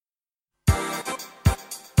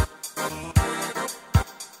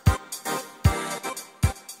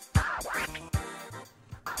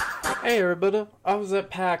Hey everybody, I was at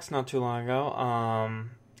PAX not too long ago,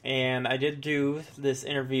 and I did do this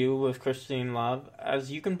interview with Christine Love.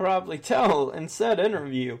 As you can probably tell in said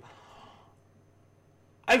interview,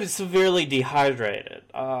 I was severely dehydrated.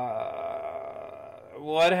 What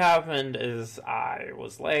happened is I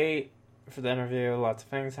was late for the interview, lots of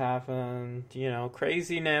things happened,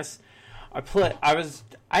 craziness.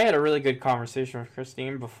 I had a really good conversation with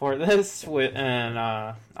Christine before this, and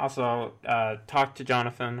also talked to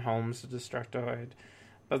Jonathan Holmes, the Destructoid.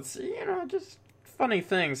 But just funny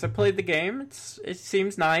things. I played the game. It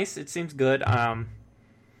seems nice. It seems good. I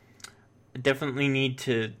definitely need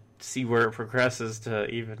to see where it progresses to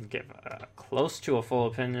even give close to a full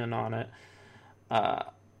opinion on it.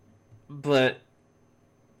 But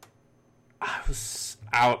I was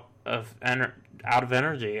out of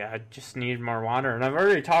energy. I just need more water, and I've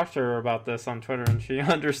already talked to her about this on Twitter, and she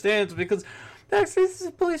understands, because PAX East is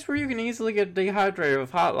a place where you can easily get dehydrated with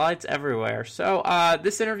hot lights everywhere. So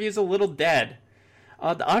this interview is a little dead.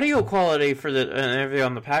 The audio quality for the interview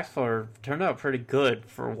on the PAX floor turned out pretty good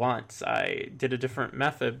for once. I did a different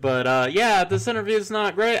method, but this interview is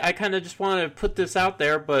not great. I kind of just wanted to put this out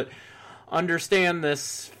there, but understand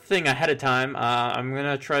this thing ahead of time. I'm going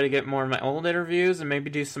to try to get more of my old interviews and maybe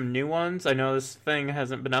do some new ones. I know this thing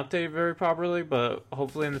hasn't been updated very properly, but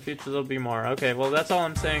hopefully in the future there'll be more. Okay, well, that's all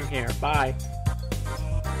I'm saying here. Bye.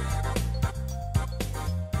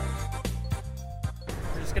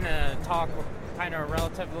 We're just going to talk kind of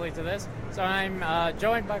relatively to this. So I'm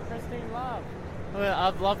joined by Christine Love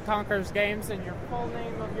of Love Conquers Games, and your full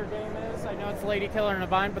name of your game is? I know it's Lady Killer in a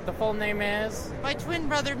Bind, but the full name is? My twin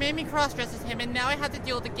brother made me cross-dress as him, and now I have to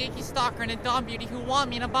deal with a geeky stalker and a Dom beauty who want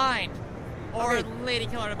me in a bind. Or Lady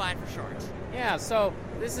Killer in a Bind for short. Yeah, so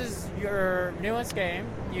this is your newest game.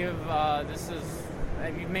 You've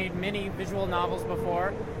made many visual novels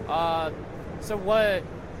before. So what,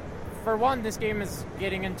 for one, this game is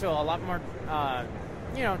getting into a lot more,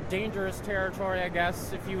 dangerous territory, I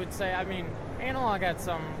guess, if you would say. I mean, Analog had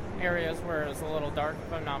some areas where it was a little dark,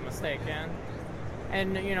 if I'm not mistaken.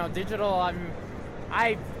 And, digital,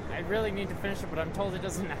 I really need to finish it, but I'm told it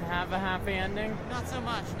doesn't have a happy ending. Not so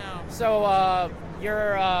much, no. So,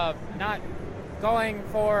 you're not going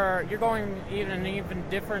for... You're going in an even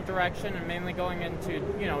different direction and mainly going into,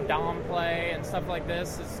 Dom play and stuff like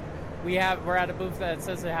this. We're at a booth that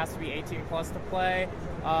says it has to be 18 plus to play.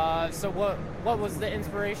 So what was the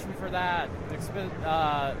inspiration for that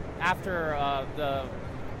after the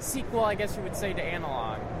sequel, I guess you would say, to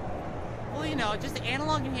Analog? Well, just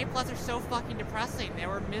Analog and Hate Plus are so fucking depressing. They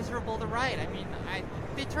were miserable to write. I mean,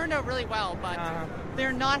 they turned out really well, but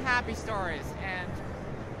they're not happy stories. And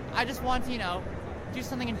I just want to, do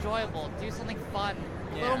something enjoyable, do something fun,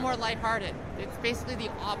 a little more lighthearted. It's basically the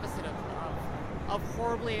opposite of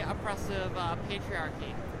horribly oppressive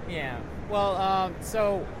patriarchy. Yeah. Well,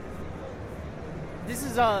 so this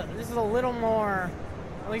is a little more,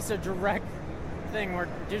 at least a direct thing, where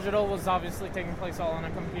digital was obviously taking place all on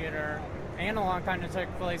a computer. Analog kind of took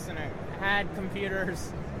place and it had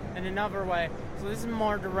computers in another way. So this is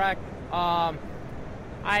more direct. From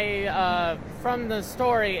the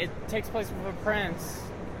story, it takes place with a prince.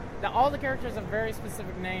 Now, all the characters have very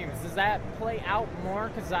specific names. Does that play out more?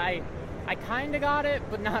 Because I kind of got it,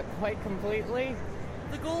 but not quite completely.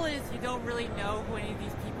 The goal is you don't really know who any of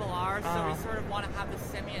these people are, so we sort of want to have this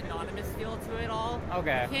semi-anonymous feel to it all.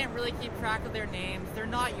 Okay. You can't really keep track of their names. They're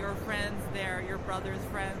not your friends, they're your brother's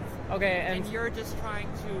friends. Okay, and you're just trying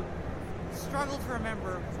to struggle to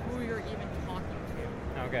remember who you're even talking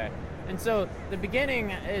to. Okay. And so the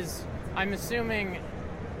beginning is, I'm assuming,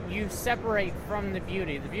 you separate from the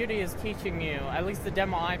beauty. The beauty is teaching you, at least the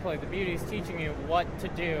demo I played, the beauty is teaching you what to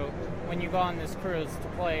do when you go on this cruise to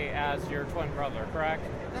play as your twin brother, correct?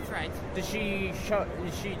 That's right. Is she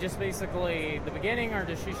just basically the beginning, or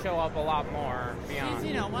does she show up a lot more beyond?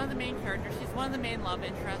 She's, one of the main characters. She's one of the main love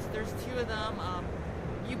interests. There's two of them.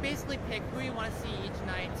 You basically pick who you want to see each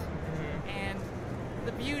night, and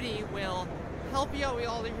the beauty will help you out with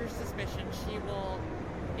all of your suspicion. She will,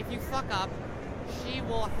 if you fuck up, she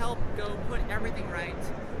will help go put everything right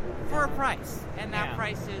for a price, and that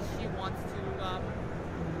price is she wants to,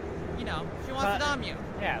 she wants to dom you.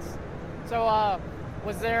 Yes. So,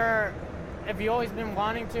 have you always been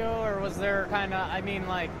wanting to, or was there kind of, I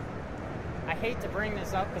hate to bring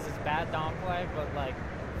this up because it's bad dom play, but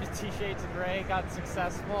 50 Shades of Grey got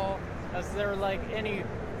successful. Is there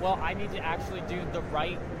I need to actually do the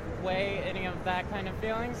right way, any of that kind of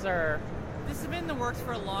feelings, or? This has been in the works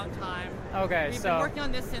for a long time. Okay, We've been working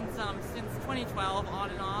on this since 2012, on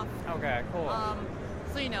and off. Okay, cool.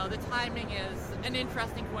 So, the timing is an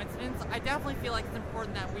interesting coincidence. I definitely feel like it's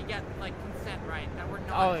important that we get, consent right, that we're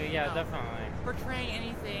not definitely portraying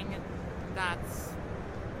anything that's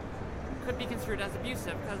could be construed as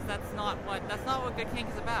abusive, because that's not what good kink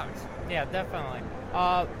is about. Yeah, definitely.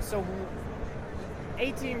 So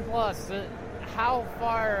 18 plus, how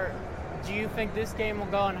far do you think this game will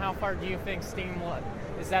go, and how far do you think Steam will?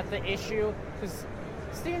 Is that the issue? Because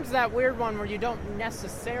Steam's that weird one where you don't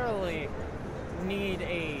necessarily need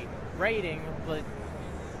a rating, but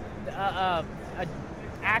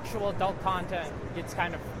actual adult content gets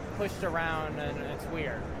kind of pushed around, and it's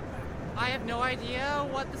weird. I have no idea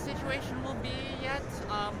what the situation will be yet.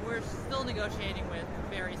 We're still negotiating with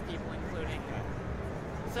various people, including.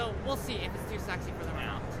 So we'll see if it's too sexy for them or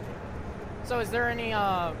not. So is there any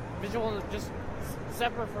visual, just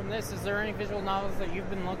separate from this, is there any visual novels that you've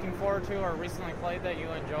been looking forward to or recently played that you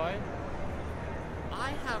enjoy?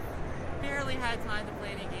 I have barely had time to play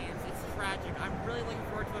any games. It's tragic. I'm really looking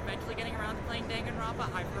forward to eventually getting around to playing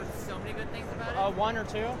Danganronpa. I've heard so many good things about it. One or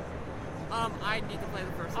two? I need to play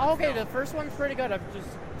the first one. Oh, okay, still. The first one's pretty good. I've just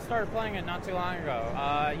started playing it not too long ago.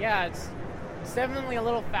 Yeah, it's definitely a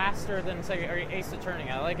little faster than, say, Ace Attorney.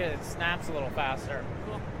 I like it. It snaps a little faster.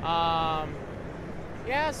 Cool.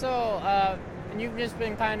 Yeah, so, and you've just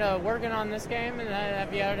been kind of working on this game, and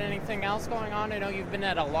have you had anything else going on? I know you've been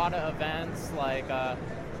at a lot of events, like,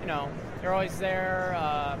 you're always there,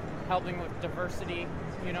 helping with diversity,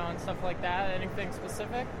 and stuff like that. Anything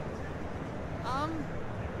specific?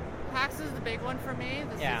 PAX is the big one for me.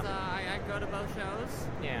 This is, I go to both shows.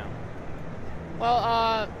 Yeah.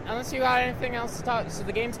 Well, unless you got anything else to talk, so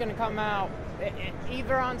the game's going to come out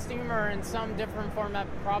either on Steam or in some different format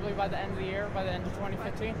probably by the end of the year, by the end of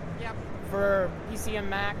 2015? Yep. For PC and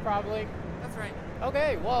Mac, probably? That's right.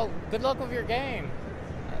 Okay, well, good luck with your game.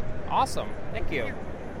 Awesome. Thank you.